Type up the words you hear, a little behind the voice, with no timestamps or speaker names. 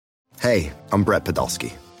Hey, I'm Brett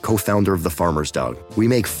Podolsky, co-founder of The Farmer's Dog. We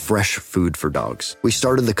make fresh food for dogs. We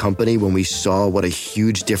started the company when we saw what a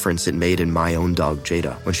huge difference it made in my own dog,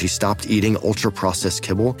 Jada, when she stopped eating ultra-processed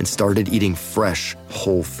kibble and started eating fresh,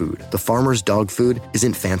 whole food. The Farmer's Dog food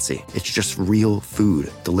isn't fancy. It's just real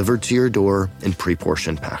food delivered to your door in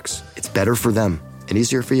pre-portioned packs. It's better for them and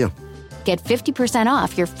easier for you. Get 50%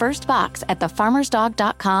 off your first box at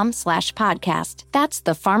thefarmersdog.com/podcast. That's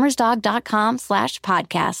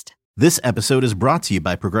thefarmersdog.com/podcast. This episode is brought to you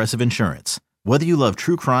by Progressive Insurance. Whether you love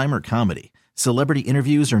true crime or comedy, celebrity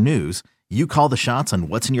interviews or news, you call the shots on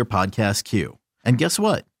what's in your podcast queue. And guess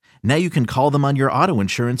what? Now you can call them on your auto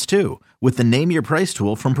insurance too with the Name Your Price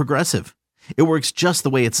tool from Progressive. It works just the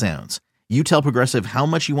way it sounds. You tell Progressive how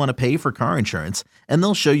much you want to pay for car insurance, and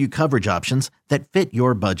they'll show you coverage options that fit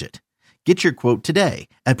your budget. Get your quote today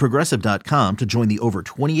at Progressive.com to join the over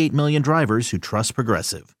 28 million drivers who trust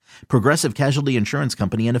Progressive. Progressive Casualty Insurance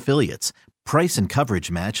Company and Affiliates. Price and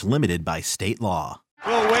coverage match limited by state law.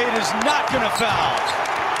 Will Wade is not going to foul.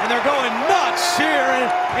 And they're going nuts here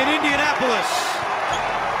in Indianapolis.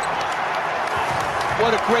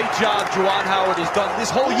 What a great job Juwan Howard has done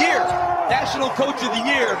this whole year. National Coach of the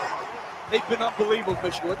Year. They've been unbelievable,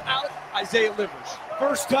 Michigan, without Isaiah Livers.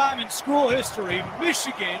 First time in school history,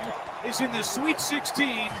 Michigan is in the Sweet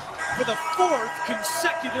 16 for the fourth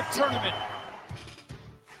consecutive tournament.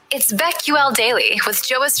 It's BetQL Daily with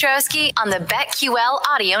Joe Ostrowski on the BetQL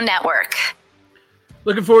Audio Network.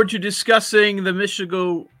 Looking forward to discussing the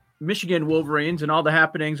Michigan Wolverines and all the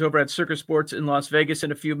happenings over at Circus Sports in Las Vegas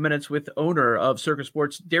in a few minutes with owner of Circus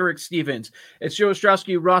Sports, Derek Stevens. It's Joe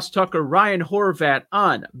Ostrowski, Ross Tucker, Ryan Horvat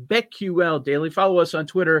on BetQL Daily. Follow us on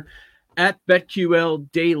Twitter at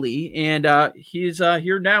BetQL Daily, and he's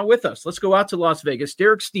here now with us. Let's go out to Las Vegas.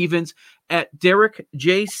 Derek Stevens at Derek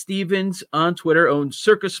J. Stevens on Twitter, owns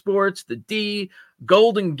Circus Sports, the D,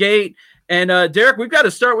 Golden Gate. And Derek, we've got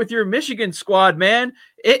to start with your Michigan squad, man.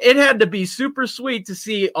 It had to be super sweet to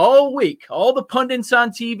see all week, all the pundits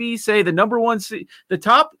on TV say the number one seed,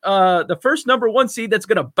 the first number one seed that's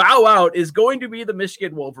going to bow out is going to be the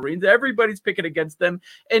Michigan Wolverines. Everybody's picking against them.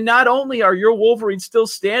 And not only are your Wolverines still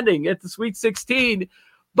standing at the Sweet 16,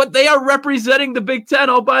 but they are representing the Big Ten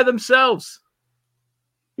all by themselves.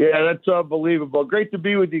 Yeah, that's unbelievable. Great to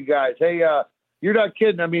be with you guys. Hey, you're not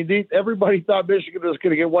kidding. I mean, everybody thought Michigan was going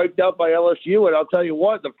to get wiped out by LSU, and I'll tell you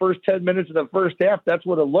what, the first 10 minutes of the first half, that's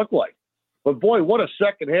what it looked like. But, boy, what a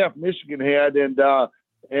second half Michigan had, and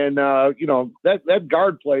you know, that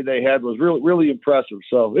guard play they had was really, really impressive.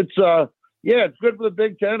 So it's it's good for the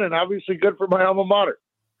Big Ten and obviously good for my alma mater.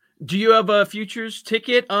 Do you have a futures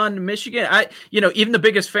ticket on Michigan? Even the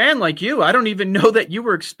biggest fan like you, I don't even know that you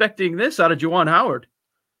were expecting this out of Juwan Howard.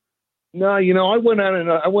 No, I went on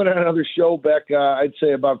another show back, I'd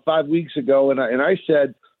say about 5 weeks ago, and I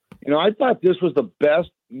said, I thought this was the best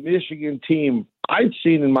Michigan team I'd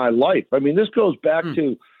seen in my life. I mean, this goes back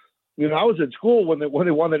to, I was in school when they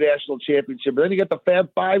won the national championship, but then you got the Fab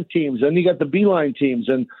Five teams, then you got the Beeline teams,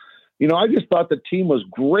 and I just thought the team was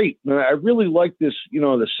great, and I really liked this,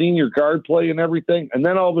 the senior guard play and everything. And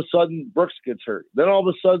then all of a sudden, Brooks gets hurt. Then all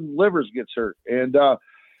of a sudden, Livers gets hurt, and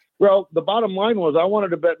well, the bottom line was I wanted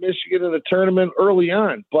to bet Michigan in the tournament early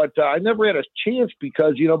on, but I never had a chance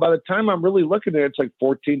because, by the time I'm really looking at it, it's like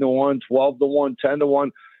 14-1, 12-1,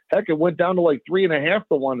 10-1. Heck, it went down to like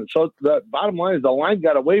 3.5-1. And so the bottom line is the line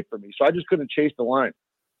got away from me, so I just couldn't chase the line.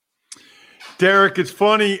 Derek, it's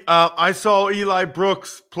funny. I saw Eli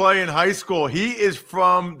Brooks play in high school. He is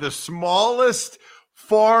from the smallest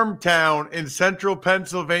farm town in central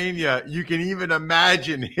Pennsylvania. You can even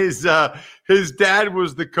imagine his dad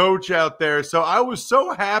was the coach out there. So I was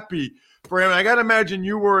so happy for him. I got to imagine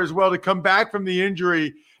you were as well to come back from the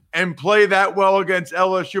injury and play that well against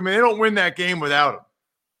LSU. I mean, they don't win that game without him.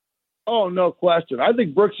 Oh, no question. I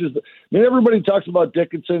think Brooks everybody talks about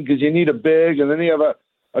Dickinson because you need a big, and then you have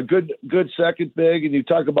a good second big, and you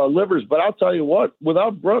talk about Livers. But I'll tell you what,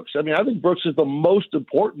 without Brooks, I think Brooks is the most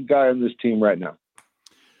important guy on this team right now.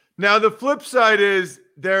 Now, the flip side is,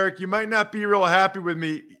 Derek, you might not be real happy with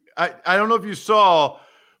me. I don't know if you saw,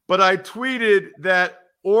 but I tweeted that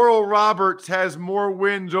Oral Roberts has more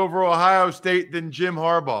wins over Ohio State than Jim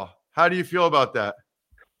Harbaugh. How do you feel about that?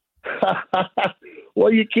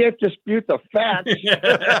 Well, you can't dispute the facts.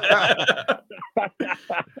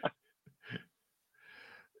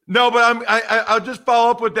 No, but I'll just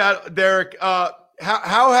follow up with that, Derek.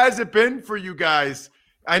 How has it been for you guys?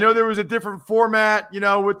 I know there was a different format,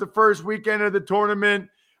 with the first weekend of the tournament.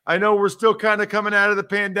 I know we're still kind of coming out of the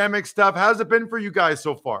pandemic stuff. How's it been for you guys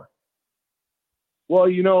so far? Well,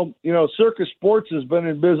 Circus Sports has been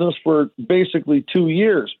in business for basically 2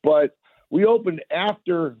 years, but we opened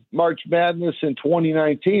after March Madness in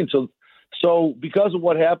 2019. So because of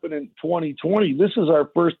what happened in 2020, this is our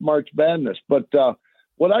first March Madness. But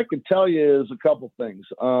what I can tell you is a couple things.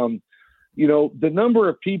 The number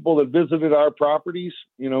of people that visited our properties,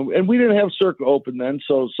 and we didn't have Circa open then,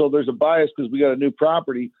 so there's a bias because we got a new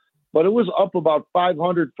property, but it was up about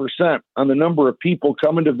 500% on the number of people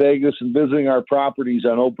coming to Vegas and visiting our properties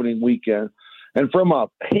on opening weekend. And from a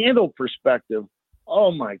handle perspective,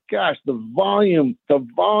 oh my gosh, the volume of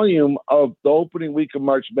the opening week of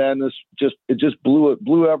March Madness just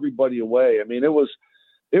blew everybody away. I mean, it was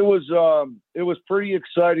pretty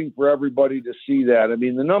exciting for everybody to see that. I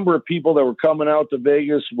mean, the number of people that were coming out to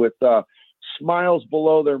Vegas with smiles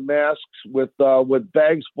below their masks, with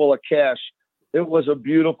bags full of cash, it was a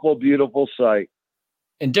beautiful, beautiful sight.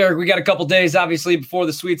 And Derek, we got a couple days, obviously, before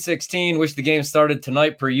the Sweet 16. Wish the game started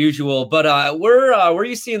tonight, per usual. But where are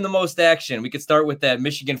you seeing the most action? We could start with that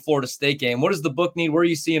Michigan-Florida State game. What does the book need? Where are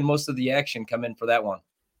you seeing most of the action come in for that one?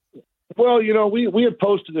 Well, we had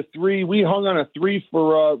posted a 3. We hung on a 3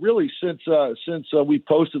 for really since we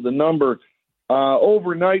posted the number.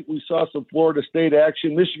 Overnight, we saw some Florida State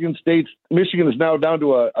action. Michigan is now down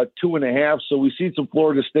to a 2.5, so we see some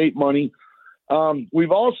Florida State money.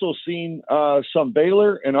 We've also seen some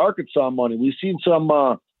Baylor and Arkansas money. We've seen some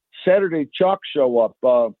Saturday chalk show up.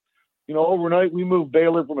 Overnight we moved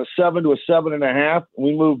Baylor from a 7 to a 7.5.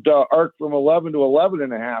 We moved Ark from 11 to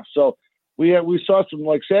 11.5. So we saw some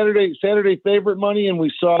like Saturday favorite money, and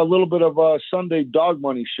we saw a little bit of Sunday dog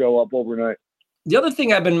money show up overnight. The other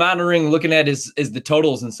thing I've been monitoring, looking at is the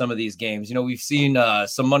totals in some of these games. We've seen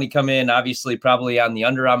some money come in, obviously probably on the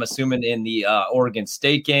under, I'm assuming, in the Oregon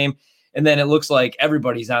State game. And then it looks like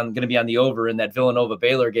everybody's going to be on the over in that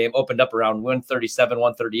Villanova-Baylor game. Opened up around 137,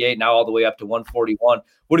 138, now all the way up to 141.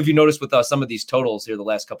 What have you noticed with some of these totals here the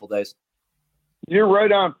last couple of days? You're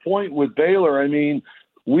right on point with Baylor. I mean,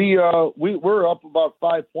 we're up about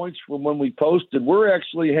 5 points from when we posted. We're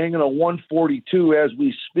actually hanging a 142 as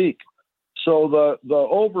we speak. So the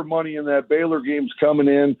over money in that Baylor game's coming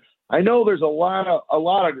in. I know there's a lot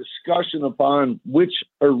of discussion upon which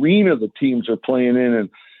arena the teams are playing in,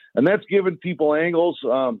 and that's giving people angles.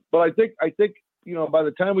 But I think by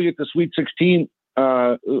the time we get to Sweet 16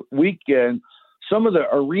 weekend, some of the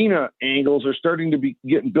arena angles are starting to be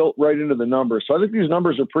getting built right into the numbers. So I think these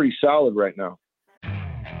numbers are pretty solid right now.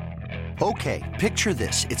 Okay, picture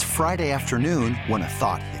this. It's Friday afternoon when a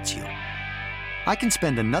thought hits you. I can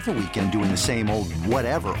spend another weekend doing the same old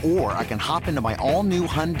whatever, or I can hop into my all-new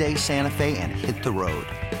Hyundai Santa Fe and hit the road.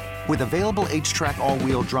 With available H-Track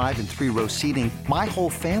all-wheel drive and 3-row seating, my whole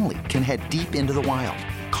family can head deep into the wild.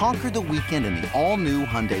 Conquer the weekend in the all-new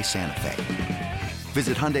Hyundai Santa Fe.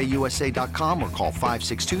 Visit HyundaiUSA.com or call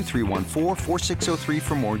 562-314-4603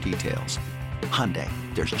 for more details. Hyundai,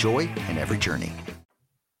 there's joy in every journey.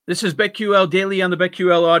 This is BetQL Daily on the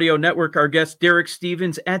BetQL Audio Network. Our guest, Derek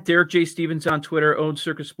Stevens, at Derek J. Stevens on Twitter, owns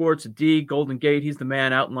Circa Sports, D, Golden Gate. He's the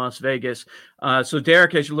man out in Las Vegas. So,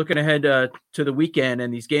 Derek, as you're looking ahead to the weekend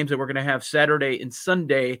and these games that we're going to have Saturday and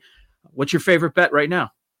Sunday, what's your favorite bet right now?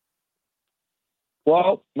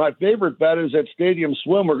 Well, my favorite bet is at Stadium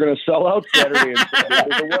Swim. We're going to sell out Saturday and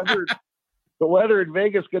Sunday. The weather in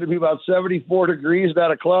Vegas is going to be about 74 degrees,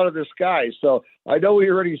 not a cloud in the sky. So I know we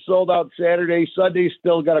already sold out Saturday. Sunday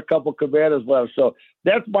still got a couple cabanas left. So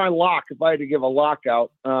that's my lock if I had to give a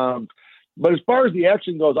lockout. But as far as the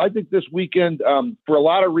action goes, I think this weekend, for a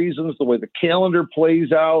lot of reasons, the way the calendar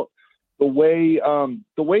plays out, the way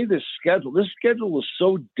this schedule is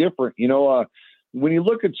so different. When you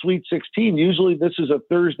look at Sweet 16, usually this is a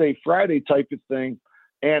Thursday, Friday type of thing.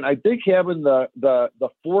 And I think having the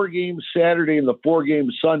 4 games Saturday and the 4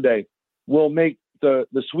 games Sunday will make the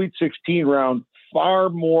Sweet 16 round far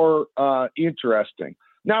more interesting.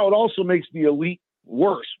 Now, it also makes the Elite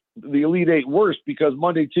Eight worse because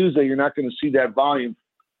Monday, Tuesday, you're not going to see that volume.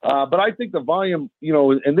 But I think the volume,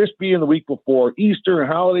 and this being the week before Easter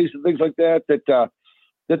and holidays and things like that, that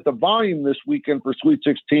the volume this weekend for Sweet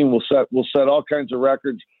 16 will set all kinds of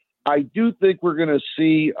records. I do think we're going to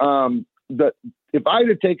see if I had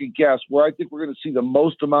to take a guess where I think we're going to see the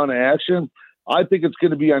most amount of action, I think it's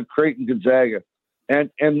going to be on Creighton Gonzaga.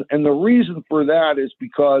 And the reason for that is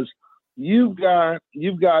because you've got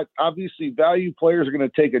obviously value players are going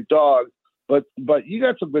to take a dog, but you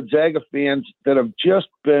got some Gonzaga fans that have just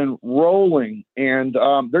been rolling, and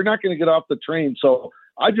they're not going to get off the train. So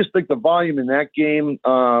I just think the volume in that game,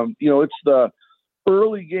 it's the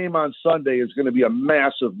early game on Sunday is going to be a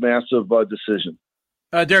massive, massive decision.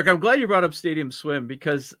 Derek, I'm glad you brought up Stadium Swim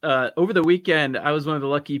because over the weekend, I was one of the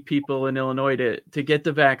lucky people in Illinois to get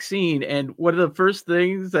the vaccine. And one of the first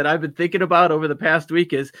things that I've been thinking about over the past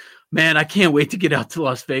week is, man, I can't wait to get out to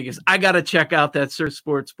Las Vegas. I got to check out that Surf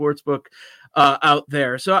Sports Sportsbook out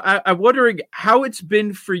there. So I'm wondering how it's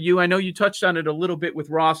been for you. I know you touched on it a little bit with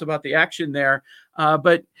Ross about the action there,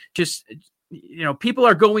 but just people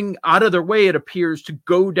are going out of their way, it appears, to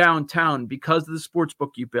go downtown because of the sports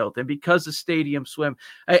book you built and because of Stadium Swim.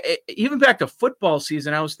 Even back to football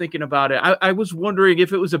season, I was thinking about it. I was wondering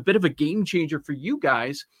if it was a bit of a game changer for you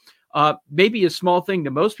guys. Maybe a small thing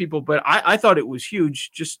to most people, but I thought it was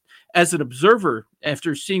huge just as an observer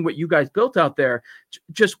after seeing what you guys built out there.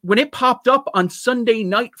 Just when it popped up on Sunday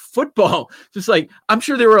Night Football, just like, I'm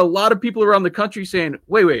sure there were a lot of people around the country saying,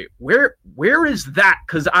 wait, where is that?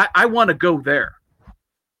 Because I want to go there.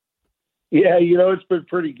 Yeah, it's been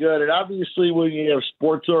pretty good. And obviously when you have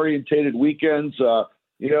sports-orientated weekends,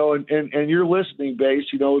 and you're listening, Base,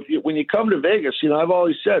 when you come to Vegas, I've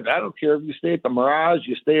always said, I don't care if you stay at the Mirage,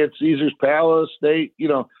 you stay at Caesar's Palace, stay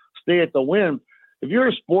at the Wynn. If you're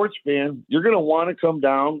a sports fan, you're going to want to come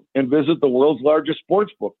down and visit the world's largest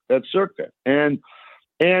sports book, at Circa. And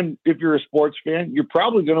if you're a sports fan, you're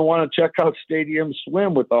probably going to want to check out Stadium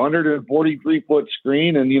Swim with the 143-foot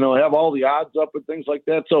screen and, have all the odds up and things like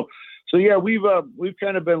that. So yeah, we've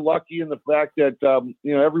kind of been lucky in the fact that,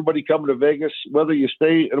 everybody coming to Vegas, whether you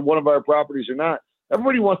stay at one of our properties or not,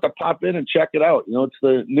 everybody wants to pop in and check it out. It's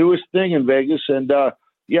the newest thing in Vegas. And,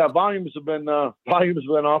 volumes have been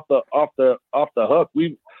off the hook.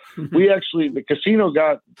 We actually, the casino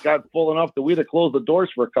got full enough that we had to close the doors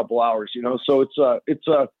for a couple hours, so it's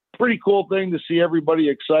a pretty cool thing to see everybody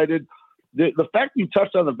excited. The fact you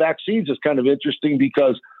touched on the vaccines is kind of interesting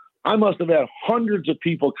because I must have had hundreds of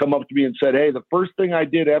people come up to me and said, hey, the first thing I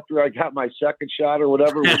did after I got my second shot or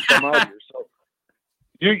whatever was come out here. So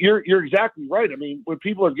you're exactly right. I mean, when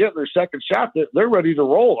people are getting their second shot, they're ready to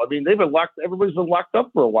roll. I mean, everybody's been locked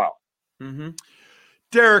up for a while. Mm-hmm.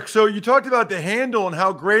 Derek, so you talked about the handle and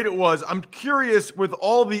how great it was. I'm curious, with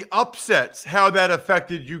all the upsets, how that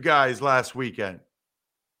affected you guys last weekend.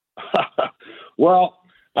 Well,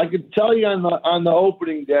 I could tell you on the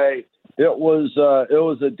opening day, it was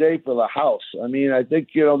a day for the house. I mean, I think,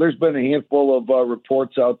 there's been a handful of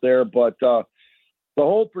reports out there, but the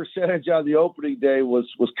whole percentage on the opening day was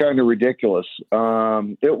kind of ridiculous.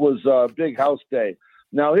 It was a big house day.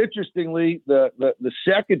 Now, interestingly, the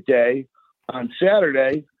second day on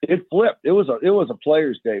Saturday, it flipped. It was a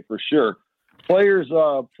players' day for sure. Players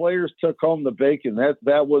took home the bacon. That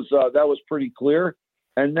was pretty clear.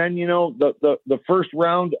 And then the first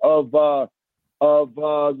round of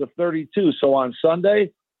the 32. So on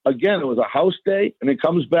Sunday, again, it was a house day, and it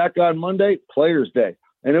comes back on Monday, players' day.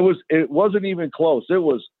 And it wasn't even close. It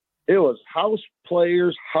was house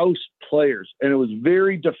players, and it was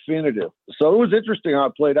very definitive. So it was interesting how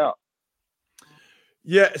it played out.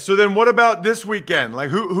 Yeah. So then, what about this weekend? Like,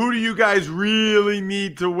 who do you guys really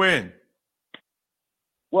need to win?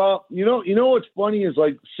 Well, what's funny is,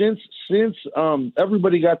 like, since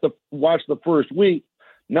everybody got to watch the first week,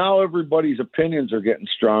 now everybody's opinions are getting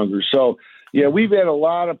stronger. So, yeah, we've had a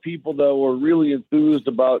lot of people that were really enthused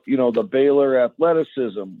about, the Baylor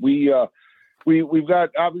athleticism. We've got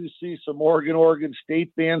obviously some Oregon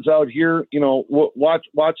State fans out here,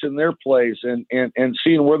 watching their plays and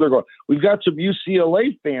seeing where they're going. We've got some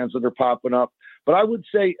UCLA fans that are popping up. But I would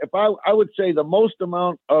say I would say the most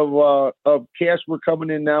amount of cash we're coming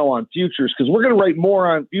in now on futures, because we're going to write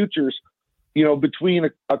more on futures, between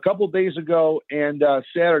a couple of days ago and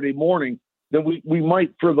Saturday morning than we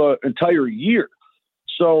might for the entire year.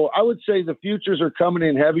 So I would say the futures are coming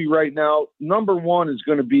in heavy right now. Number one is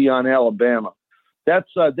going to be on Alabama. That's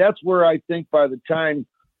where I think by the time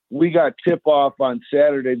we got tip off on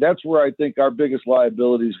Saturday, that's where I think our biggest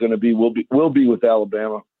liability is going to be. Will be with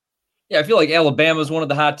Alabama. Yeah, I feel like Alabama is one of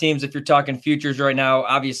the hot teams if you're talking futures right now.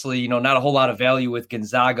 Obviously, not a whole lot of value with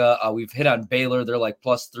Gonzaga. We've hit on Baylor. They're like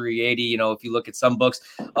plus 380, if you look at some books.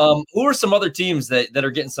 Who are some other teams that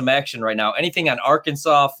are getting some action right now? Anything on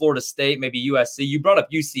Arkansas, Florida State, maybe USC? You brought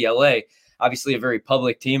up UCLA, obviously a very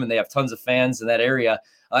public team, and they have tons of fans in that area.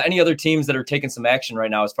 Any other teams that are taking some action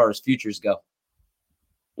right now as far as futures go?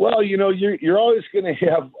 Well, you're always going to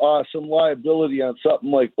have some liability on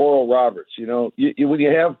something like Oral Roberts.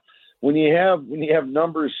 When you have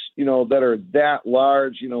numbers, that are that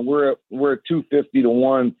large, we're at 250 to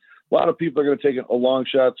 1. A lot of people are going to take a long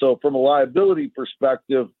shot. So from a liability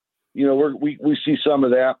perspective, we see some of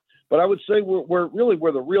that. But I would say we're really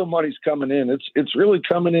where the real money's coming in. It's really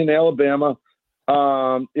coming in Alabama.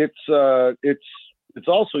 It's it's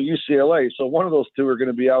also UCLA. So one of those two are going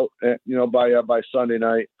to be out, by Sunday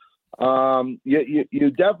night.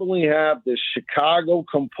 You definitely have the Chicago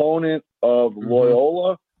component of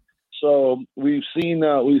Loyola. So we've seen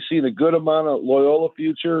a good amount of Loyola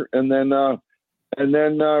future, and then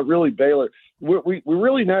really Baylor. We're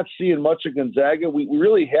really not seeing much of Gonzaga. We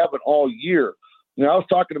really haven't all year. I was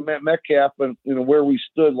talking to Matt Metcalf and where we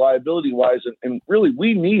stood liability wise, and really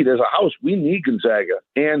we need, as a house, we need Gonzaga,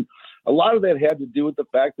 and a lot of that had to do with the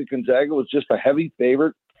fact that Gonzaga was just a heavy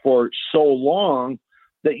favorite for so long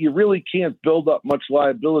that you really can't build up much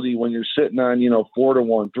liability when you're sitting on 4-1,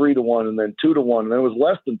 3-1, and then 2-1, and then it was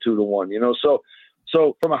less than 2-1.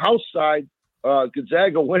 So from a house side,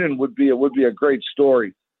 Gonzaga winning would be a great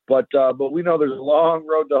story, but we know there's a long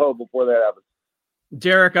road to hoe before that happens.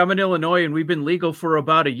 Derek, I'm in Illinois, and we've been legal for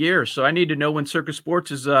about a year, so I need to know when Circus Sports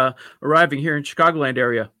is arriving here in Chicagoland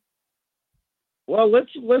area. Well,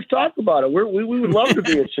 let's talk about it. We would love to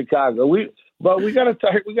be in Chicago. But we got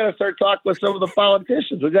to start talking with some of the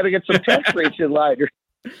politicians. We got to get some tax rates in line.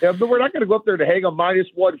 Yeah, but we're not going to go up there to hang a minus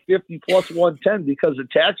 150 plus 110 because of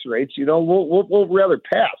tax rates. We'll rather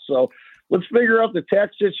pass. So let's figure out the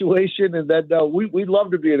tax situation, and then we'd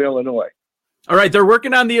love to be in Illinois. All right, they're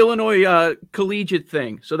working on the Illinois collegiate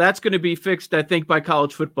thing, so that's going to be fixed, I think, by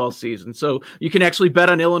college football season. So you can actually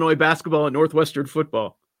bet on Illinois basketball and Northwestern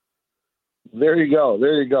football. There you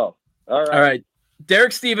go. All right.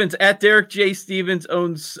 Derek Stevens at Derek J. Stevens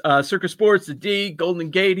owns Circus Sports, the D,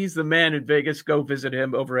 Golden Gate. He's the man in Vegas. Go visit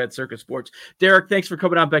him over at Circus Sports. Derek, thanks for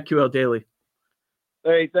coming on BetQL Daily.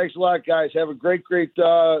 Hey, thanks a lot, guys. Have a great Sweet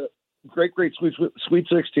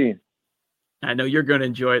 16. I know you're going to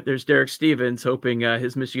enjoy it. There's Derek Stevens hoping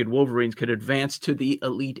his Michigan Wolverines could advance to the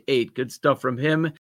Elite Eight. Good stuff from him.